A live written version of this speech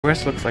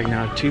Rest looks like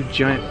now 2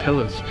 giant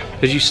pillows.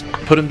 Did you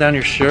put them down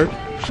your shirt?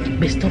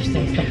 But stop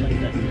saying stuff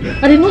like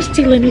that. I did not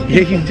steal anything.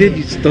 Yeah, you did.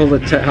 You stole a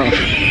towel.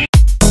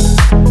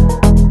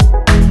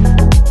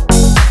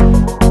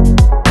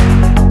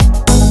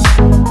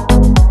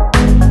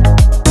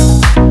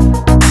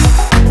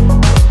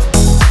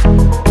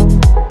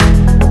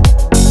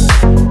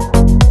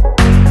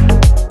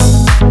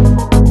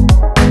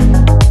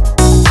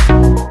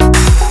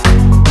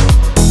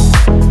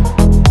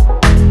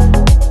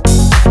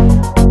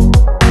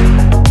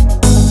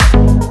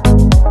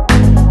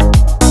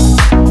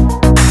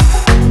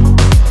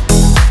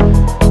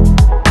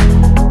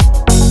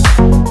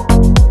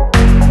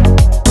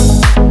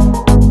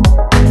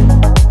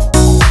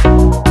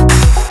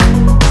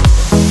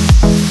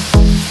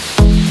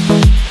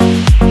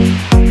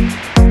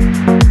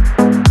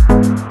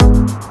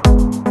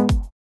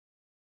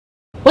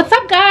 What's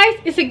up, guys?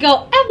 It's your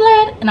girl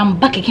Evelyn, and I'm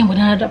back again with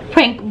another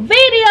prank video.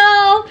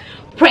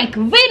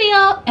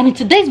 And in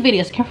today's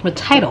video, it came from the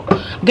title.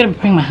 I'm gonna be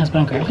pranking my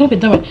husband. I'm gonna be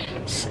doing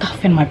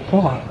stuff in my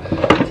bra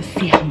to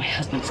see how my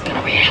husband's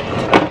gonna react.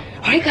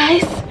 Alright,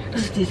 guys,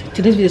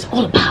 today's video is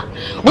all about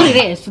what it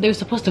is. So they were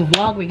supposed to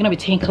vlog. We're gonna be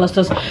taking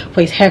Callistus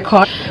for his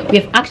haircut. We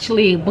have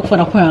actually booked for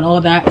an appointment and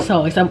all that.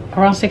 So it's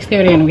around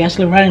 6:30 and we're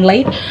actually running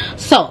late.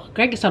 So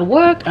Greg is at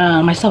work.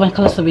 Myself and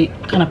Callistus will be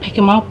gonna pick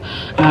him up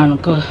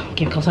and go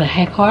give Callistus a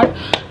haircut.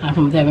 And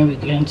from there we're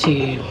going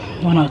to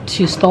 1 or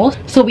 2 stores.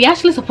 So we're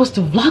actually supposed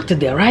to vlog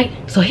today, right?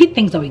 So he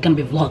thinks that we're gonna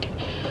be vlogging,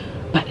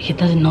 but he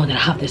doesn't know that I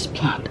have this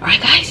planned.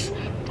 Alright, guys?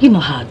 You know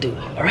how I do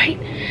it, alright?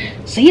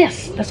 So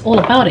yes, that's all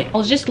about it. I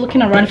was just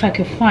looking around if I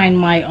could find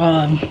my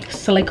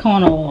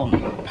silicone or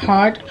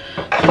part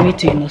for me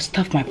to, you know,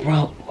 stuff my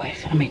bra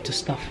with. I mean, to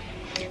stuff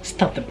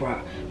the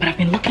bra. But I've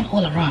been looking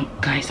all around,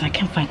 guys, and I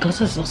can't find.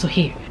 Callistus is also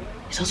here.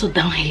 It's also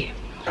down here.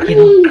 You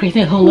know,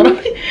 creating a whole lot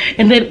of,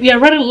 and then we are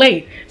running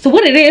late. So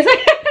what it is,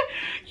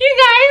 you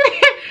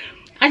guys,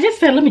 I just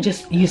said let me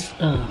just use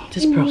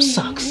this pair of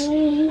socks. I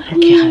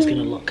don't care how it's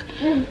gonna look,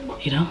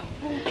 you know.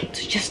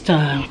 To just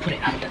put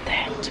it under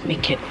there to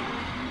make it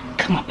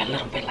come up a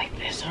little bit like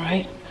this. All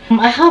right,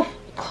 I have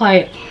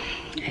quite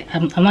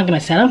I'm not gonna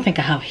say I don't think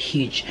I have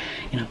huge,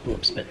 you know,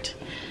 boobs, but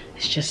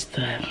it's just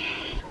the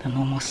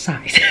normal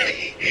size.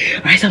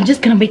 All right, so I'm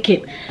just gonna make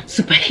it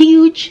super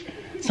huge,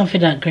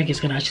 something that Greg is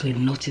gonna actually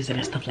notice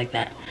and stuff like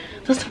that.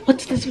 That's what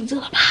this is all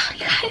about,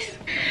 you guys.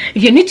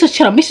 If you're new to the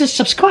channel, make sure to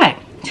subscribe,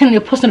 turn on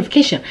your post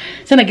notification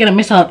so you're not gonna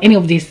miss out any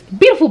of these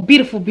beautiful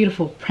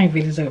prank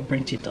videos that will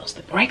bring to your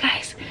doorstep. All right,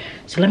 guys,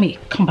 so let me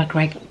come back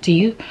right to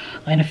you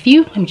in a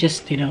few. Let me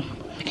just, you know,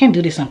 I can't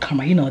do this on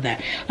camera, you know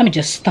that. Let me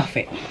just stuff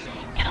it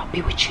and I'll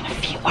be with you in a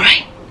few. All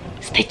right,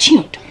 stay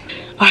tuned.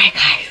 All right,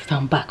 guys, so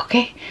I'm back.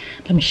 Okay,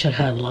 let me show you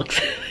how it looks.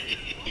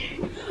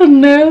 Oh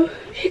no,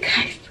 you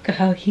guys, look at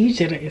how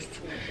huge it is.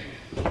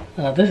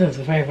 Oh, this is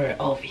very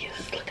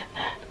obvious. Look at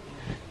that.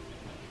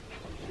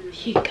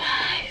 You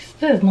guys,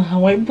 this is not how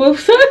my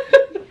boobs are.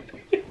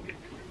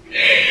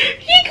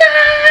 You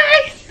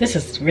guys, this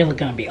is really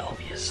gonna be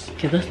obvious.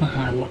 Okay, that's not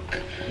how I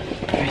look.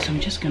 Alright, so I'm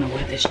just gonna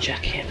wear this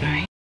jacket,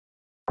 alright?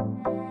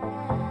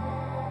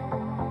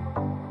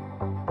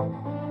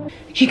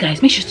 You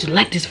guys, make sure to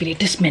like this video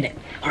this minute,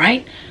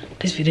 alright?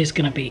 This video is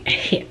gonna be a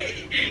hit.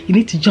 You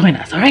need to join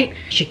us, alright?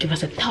 You should give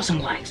us 1,000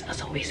 likes.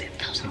 As always,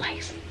 1,000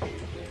 likes.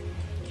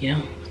 You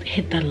know,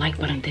 hit that like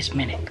button this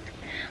minute.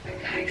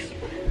 Alright, guys,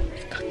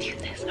 let's go do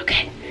this,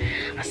 okay?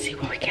 I'll see you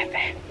when we get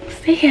there.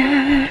 See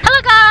ya.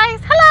 Hello, guys.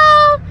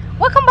 Hello.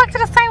 Welcome back to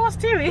the Sidewalks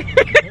TV.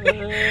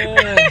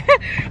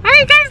 How are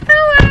you guys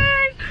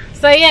doing?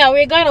 So yeah,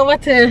 we're going over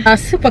to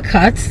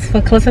Supercuts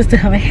for Callistus to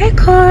have a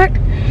haircut.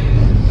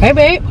 Hey,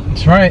 babe.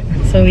 That's right.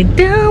 So we're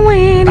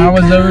doing. I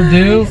was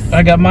overdue.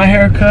 I got my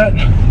hair cut.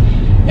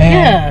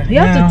 Yeah, you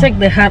have to take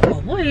the hat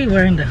off. Why are you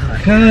wearing the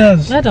hat?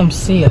 Cause let them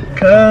see it.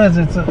 Cause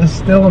it's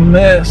still a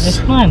mess.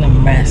 It's not a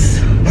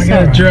mess. I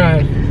gotta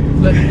drive.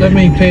 Let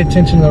me pay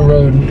attention to the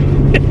road.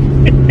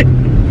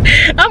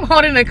 I'm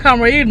holding the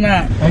camera, you're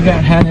not. I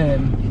got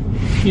head.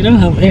 You don't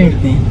have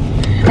anything.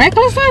 Right,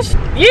 Callistus?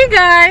 You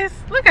guys,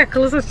 look at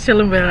Callistus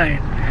chilling behind.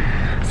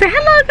 Say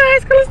hello,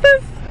 guys,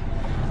 Callistus.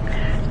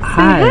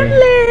 Hi.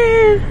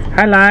 Hello.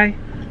 Hello.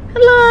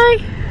 Hello.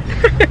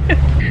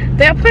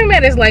 The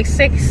appointment is like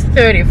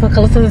 6:30 for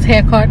Callistus'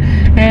 haircut,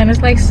 and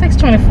it's like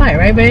 6:25,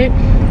 right, babe?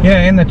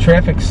 Yeah, and the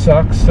traffic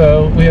sucks,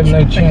 so we have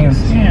no chance.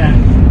 Yeah.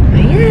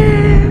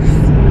 Yes.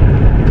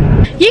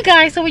 You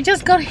guys, so we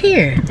just got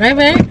here, right,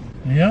 babe?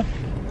 Yep.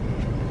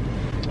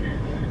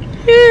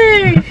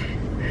 Hey.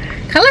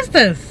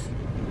 Callistus.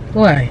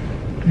 Why?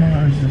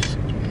 No, it's just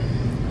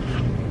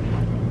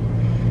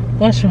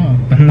What's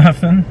wrong?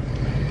 nothing.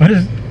 What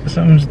is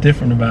something's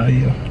different about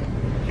you?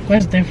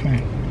 What's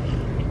different?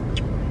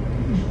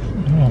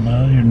 I don't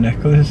know, your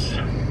necklace,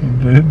 your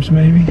boobs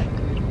maybe?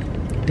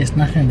 There's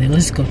nothing there.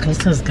 Let's go.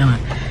 Callistus is gonna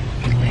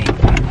be late.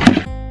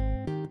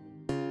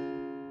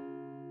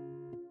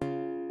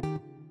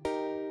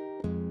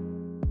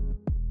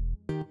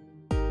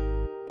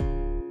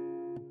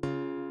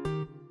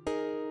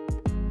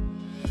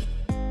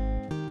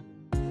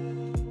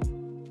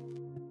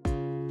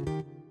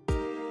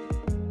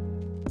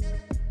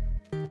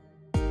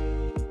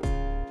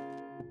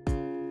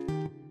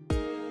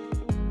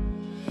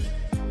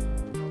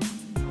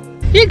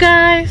 You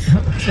guys,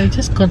 so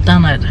just got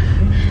down at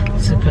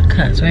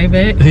Supercuts, right,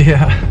 babe?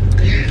 Yeah.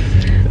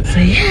 So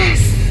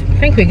yes, I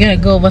think we're gonna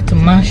go over to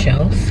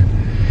Marshall's.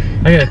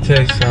 I gotta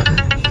tell you something.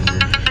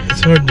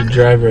 It's hard to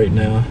drive right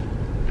now.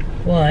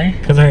 Why?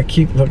 Because I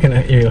keep looking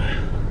at you.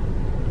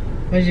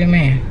 What do you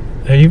mean?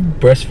 Are you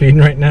breastfeeding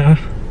right now?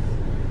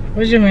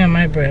 What do you mean,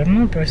 my bread? I'm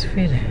not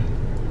breastfeeding.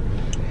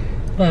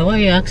 Why are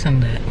you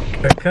asking that?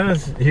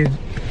 Because you're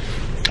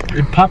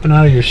popping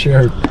out of your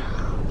shirt.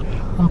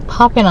 I'm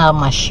popping out of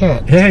my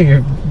shirt. Yeah,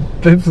 your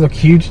boobs look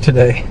huge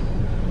today.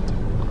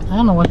 I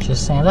don't know what you're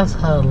saying. That's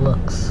how it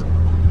looks.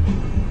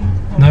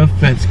 No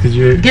offense, because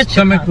your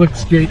stomach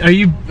looks great. Are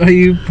you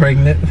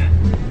pregnant?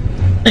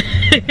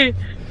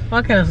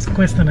 What kind of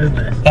question is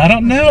that? I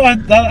don't know.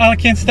 I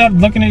can't stop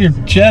looking at your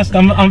chest.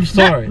 I'm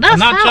sorry. I'm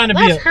not trying to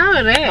be. That's how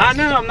it is. I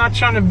know. I'm not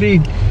trying to be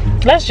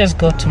Let's just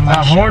go to a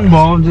Marshall.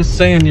 hornball. I'm just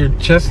saying your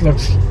chest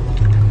looks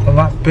a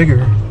lot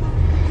bigger.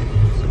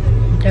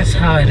 That's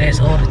how it is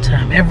all the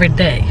time, every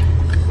day.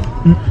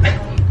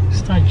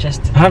 It's not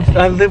just today.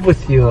 I live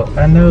with you.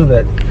 I know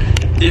that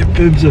your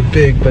boobs are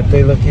big, but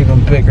they look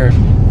even bigger.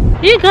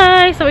 You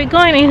guys, are we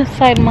going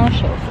inside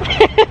Marshall's?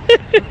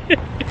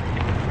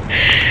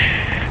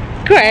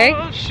 Greg?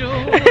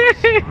 Marshall.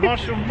 That's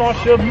Marshall's,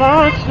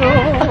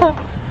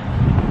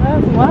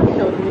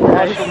 you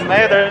guys. Marshall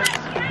matters.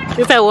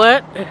 You said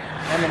what?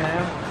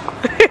 M&M.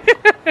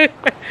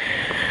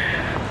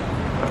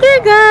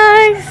 You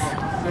guys.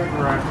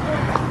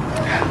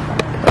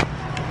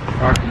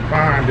 I can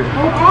find it.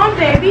 Hold on,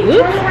 baby.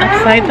 Oops,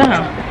 upside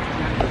down.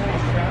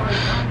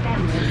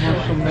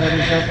 Marshall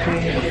matters up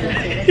here.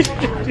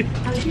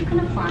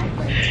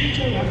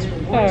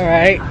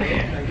 Alright.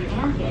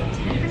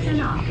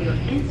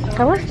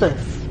 So what's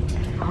this?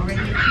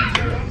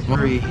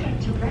 Marie.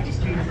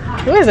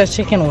 Where's the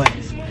chicken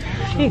wings?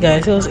 You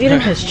guys, he was eating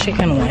his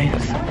chicken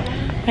wings.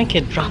 I think he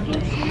dropped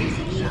it.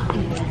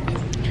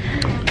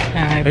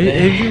 Alright,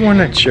 Have you worn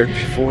that shirt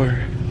before?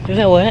 is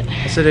that what?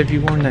 I said, have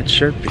you worn that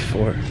shirt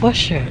before? What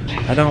shirt?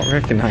 I don't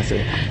recognize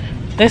it.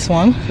 This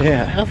one?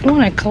 Yeah. I've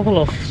worn a couple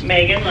of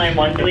Megan, line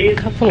 1, please.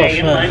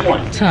 Megan, line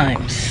 1.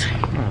 times.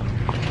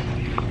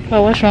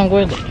 Well, what's wrong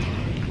with it?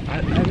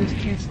 I just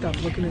can't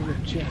stop looking at your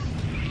chest.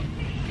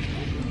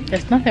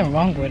 There's nothing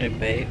wrong with it,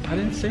 babe. I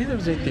didn't say there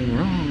was anything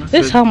wrong.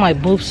 This is how my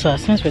boobs are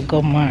since we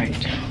got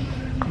married.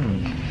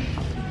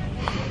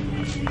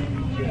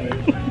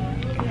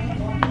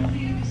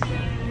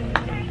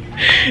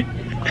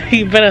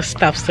 You better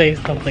stop saying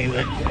something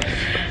then.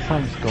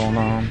 Something's going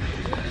on.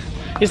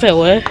 You said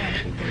what?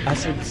 I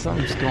said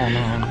something's going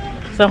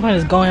on. Something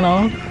is going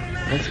on?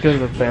 Let's go to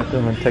the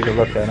bathroom and take a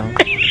look at him.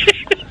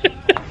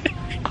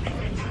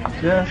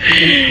 Just to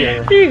be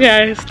sure. You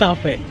guys,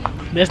 stop it.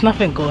 There's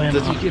nothing going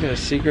Did on. you get a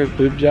secret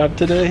boob job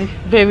today?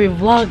 Baby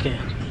vlogging.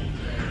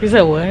 You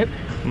said what?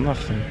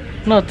 Nothing.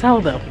 No, tell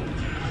them.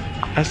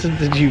 I said,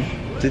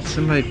 did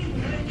somebody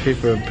pay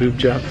for a boob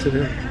job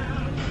today?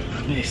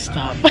 Hey,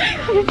 stop.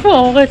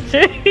 For what?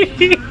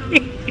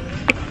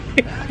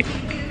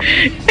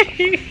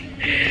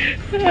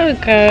 Oh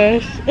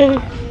gosh.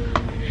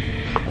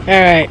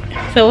 Alright,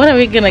 so what are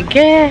we gonna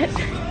get?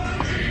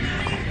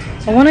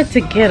 I wanted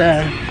to get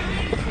a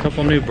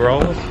Couple new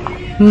bras.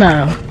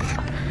 no.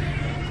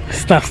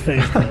 Stop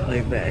saying stuff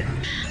like that.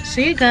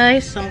 So you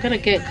guys, I'm gonna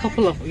get a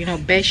couple of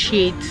bed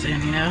sheets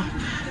and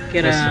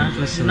get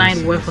Listen, a night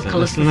worth of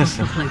Callistus and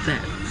listen. stuff like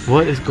that.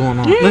 What is going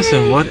on?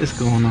 Listen, what is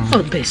going on?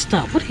 Oh babe,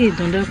 stop. What are you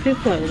doing? There are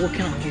people are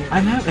walking on you.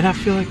 I know, and I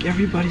feel like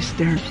everybody's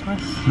staring.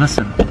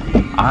 Listen,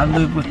 I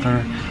live with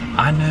her.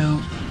 I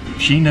know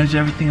she knows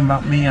everything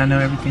about me. I know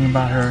everything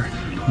about her.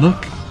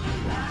 Look,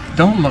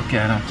 don't look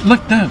at him.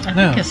 Look,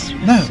 no. It's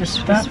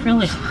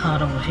really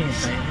hot over here,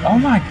 baby. Oh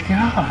my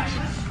gosh,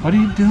 what are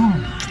you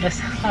doing? It's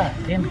hot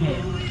in here.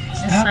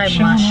 Stop Inside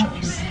showing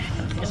Marshall's.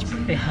 It's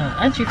pretty hot.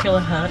 Aren't you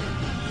feeling hot?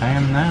 I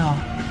am now.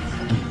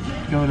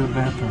 Go to the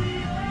bathroom.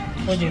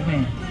 What do you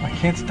mean? I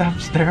can't stop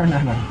staring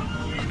at him.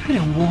 It's pretty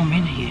warm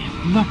in here.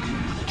 Look,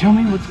 tell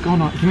me what's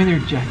going on. Give me your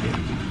jacket.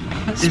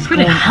 It's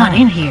pretty hot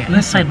in here.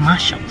 Inside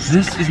Marshall's.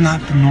 This is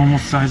not the normal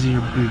size of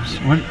your boobs.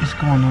 What is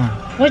going on?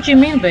 What do you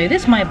mean, babe?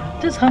 This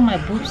is how my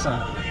boobs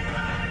are.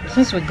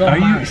 Since we got Are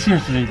you married.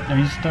 seriously? Are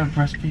you start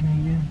breastfeeding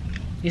again?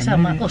 You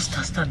said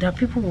stop. There are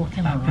people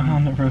walking I've been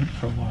on around. the road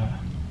for a while.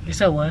 You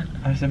said what?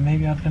 I said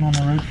maybe I've been on the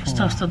road for a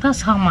while. Stop.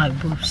 That's how my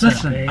boobs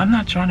Listen, are, babe. I'm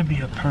not trying to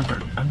be a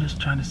pervert. I'm just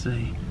trying to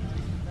say,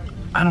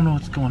 I don't know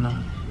what's going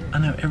on. I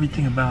know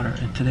everything about her,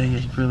 and today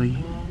is really,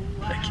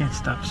 I can't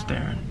stop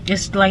staring.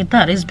 It's like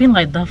that. It's been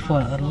like that for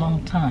a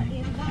long time.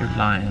 You're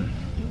lying.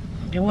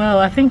 Well,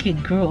 I think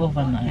it grew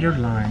overnight. You're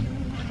lying.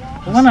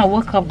 When I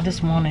woke up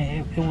this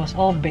morning, it was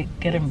all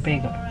getting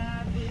bigger.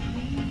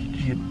 Did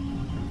you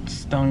get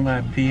stung by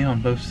a bee on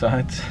both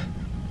sides?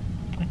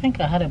 I think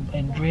I had a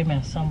dream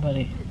and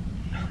somebody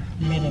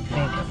made it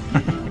bigger.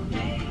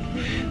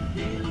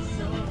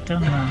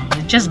 Don't know.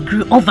 It just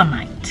grew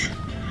overnight.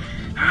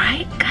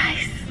 Alright,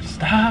 guys.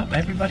 Stop!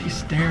 Everybody's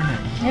staring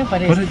at me.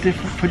 Everybody's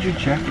Put your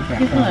jacket back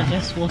people are on.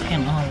 just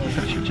walking all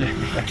over. Put your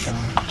jacket back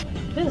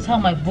on. This is how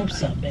my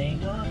boobs are, babe.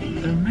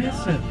 They're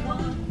massive.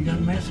 You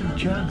got massive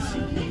jugs.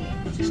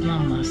 It's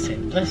not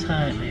massive. That's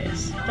how it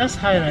is. That's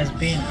how it has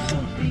been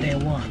from day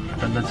one.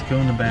 But let's go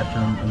in the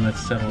bathroom and let's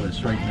settle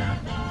this right now.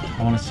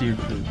 I want to see your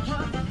boobs.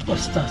 Oh,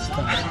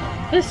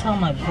 stop. This is how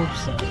my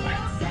boobs are.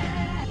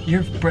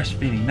 You're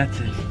breastfeeding, that's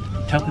it.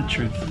 Tell the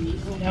truth.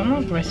 Yeah, I'm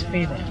not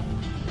breastfeeding.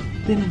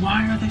 Then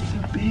why are they so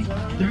big?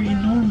 They're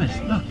enormous.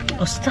 Look.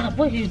 Oh, stop.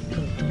 What are you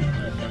doing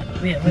like that?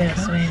 Wait,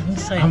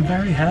 I'm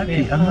very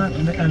happy.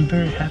 I'm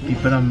very happy,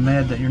 but I'm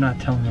mad that you're not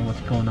telling me what's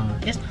going on.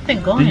 There's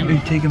nothing going on. Are you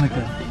taking like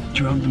a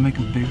drug to make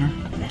them bigger?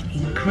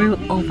 He grew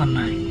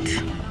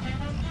overnight.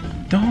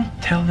 Don't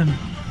tell them.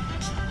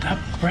 Stop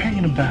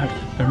bragging about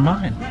it. They're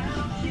mine.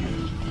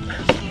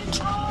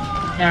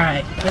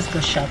 Alright, let's go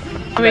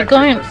shopping. We're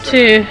going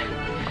to...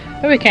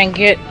 we can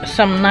get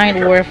some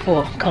nightwear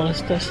for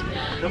Callistus.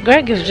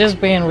 Greg is just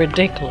being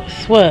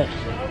ridiculous. What?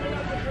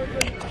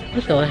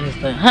 Look at what he's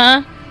doing.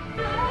 Huh?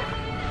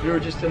 We were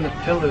just in the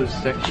pillows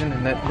section,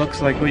 and that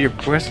looks like what your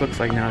breast looks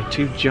like now.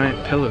 2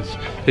 giant pillows.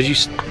 Did you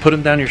put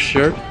them down your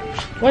shirt?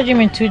 What do you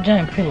mean 2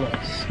 giant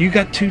pillows? You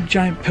got 2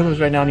 giant pillows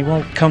right now, and you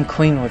won't come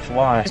clean with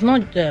why. It's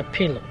not a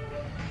pillow.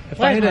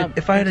 If I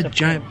had a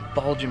giant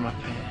bulge in my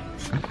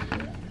pants.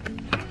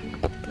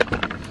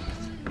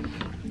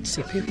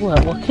 See, people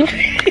are walking.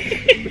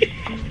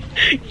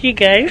 You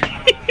guys.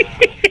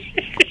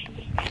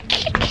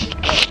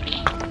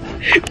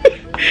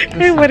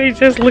 Everybody's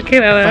just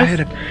looking at us. If I had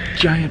a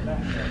giant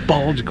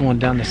bulge going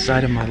down the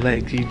side of my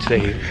legs, you'd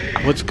say,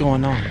 what's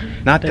going on?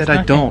 Not that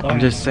I don't, I'm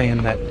just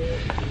saying that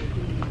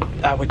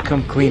I would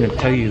come clean and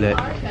tell you that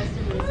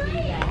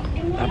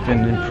I've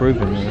been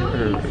improving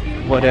or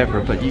whatever,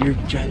 but your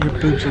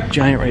boobs look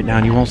giant right now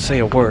and you won't say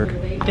a word.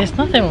 There's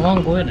nothing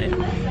wrong with it.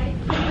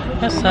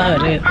 That's how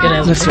it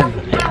is. Listen,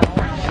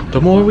 the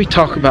more we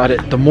talk about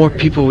it, the more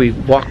people we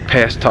walk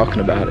past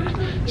talking about it.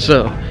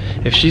 So,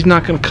 if she's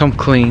not going to come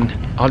clean,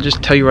 I'll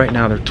just tell you right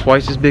now, they're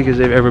twice as big as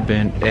they've ever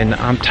been, and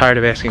I'm tired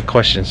of asking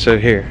questions. So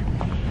here,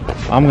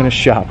 I'm going to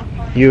shop.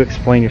 You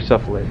explain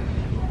yourself later.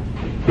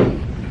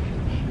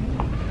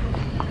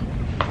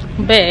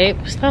 Babe,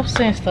 stop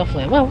saying stuff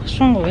like, well, what's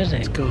wrong with it?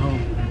 Let's go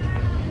home.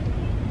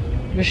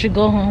 We should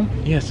go home?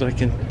 Yeah, so I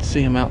can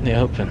see him out in the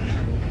open.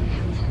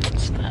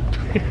 Stop.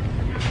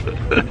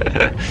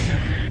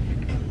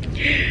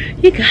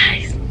 You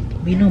guys,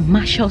 you know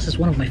Marshall's is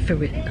one of my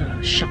favorite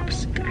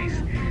shops,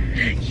 guys.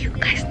 You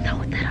guys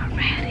know that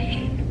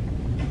already.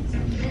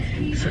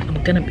 So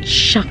I'm gonna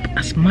shop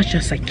as much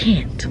as I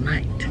can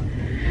tonight.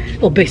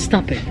 Oh, babe,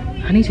 stop it.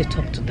 I need to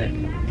talk to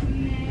them.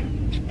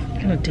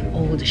 I'm gonna do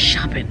all the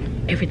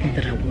shopping, everything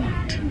that I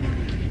want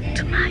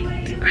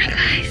tonight. Alright,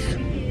 guys.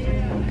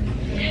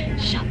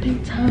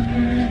 Shopping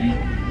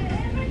time.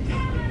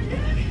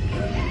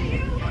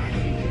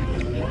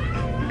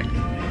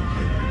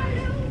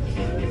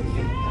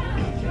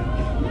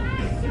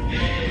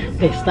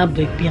 Babe, stop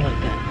being like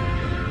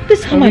that. This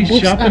is how my boobs are.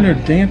 Shopping or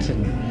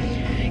dancing?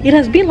 It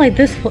has been like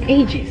this for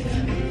ages.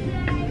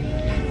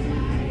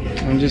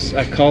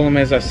 I call them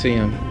as I see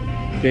them.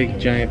 Big,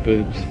 giant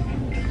boobs.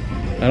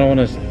 I don't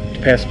want to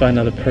pass by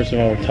another person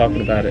while we're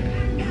talking about it.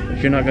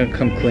 If you're not going to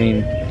come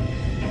clean,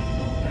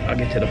 I'll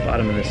get to the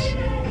bottom of this.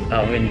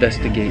 I'll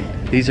investigate.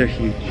 These are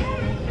huge.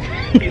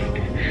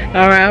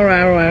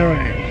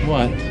 Alright.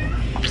 What?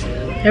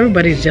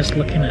 Everybody's just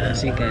looking at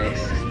us, you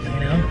guys. You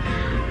know?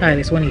 Alright,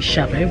 it's when you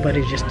shop,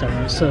 everybody's just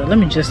around. So let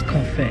me just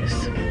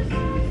confess.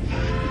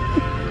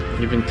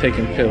 You've been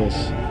taking pills.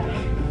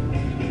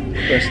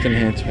 Breast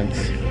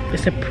enhancements.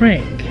 It's a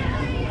prank.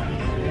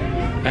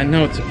 I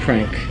know it's a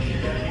prank.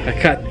 I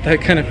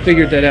kind of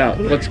figured that out.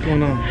 What's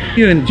going on?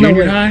 You in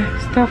junior high?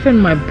 Stuff in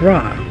my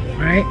bra,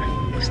 right?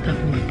 Stuff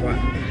in my bra.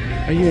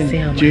 Are you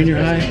in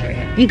junior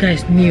high? You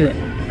guys knew it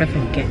right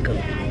from the get-go.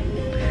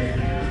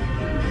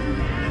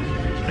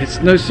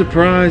 It's no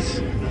surprise.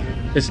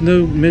 It's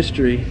no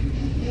mystery.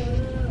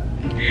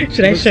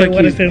 Should I show you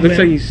what is in there? Looks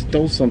like you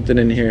stole something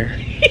in here.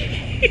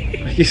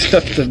 Like you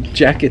stuffed a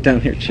jacket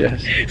down your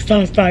chest.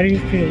 Stop, you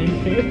feel.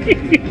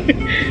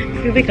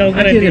 You think I'm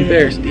gonna get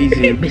embarrassed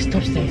easy. But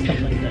stop saying stuff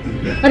like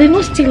that. I did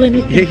not steal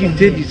anything. Yeah, you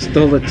did. You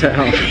stole a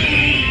towel.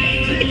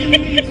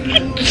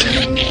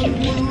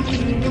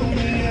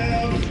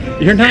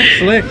 You're not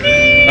slick.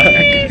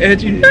 I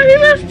did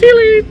not steal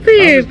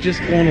anything. I was just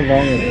going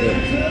along with it.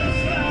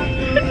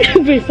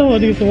 Wait,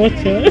 someone needs to watch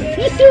us.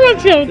 You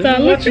watch all the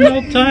time. Watching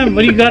all the time.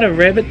 What do you got, a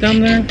rabbit down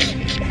there?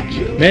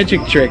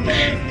 Magic trick.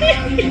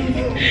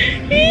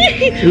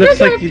 It looks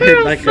like you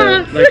did like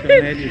a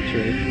magic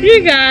trick.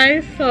 You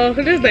guys, so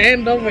this is the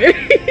end of it.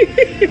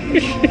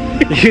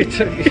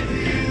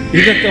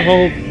 You got the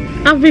whole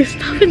I've been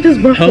stuffing this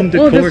bra home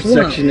decor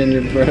section in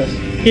your breast.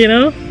 You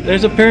know?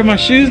 There's a pair of my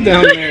shoes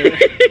down there.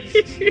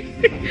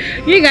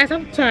 You guys,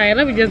 I'm tired.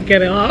 Let me just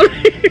get it off.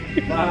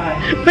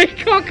 Bye.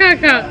 Come.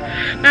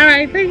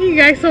 Alright, thank you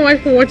guys so much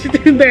for watching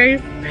today.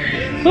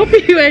 Hope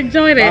you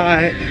enjoyed it.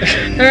 Bye.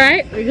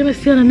 Alright, we're gonna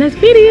see you on the next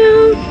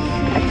video.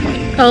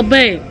 Oh,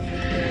 babe.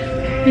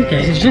 You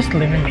guys are just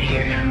leaving me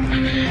here.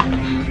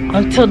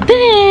 Until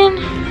then,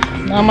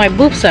 now my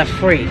boobs are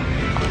free.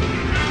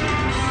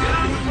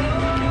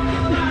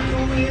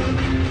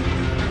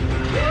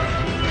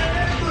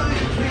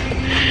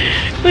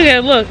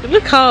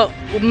 Look how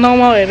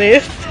normal it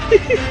is.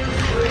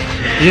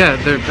 Yeah,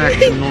 they're back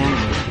to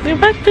normal. They're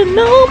back to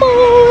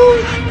normal.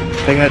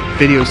 They got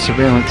video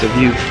surveillance of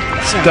you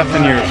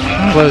stuffing your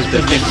clothes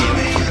that make you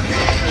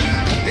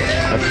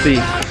a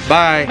thief.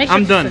 Bye.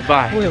 I'm done.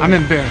 Bye. I'm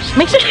embarrassed.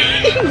 Make sure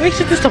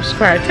to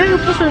subscribe. Turn your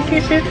post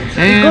notification.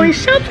 And going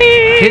shopping.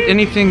 hit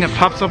anything that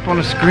pops up on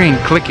the screen.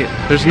 Click it.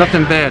 There's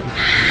nothing bad.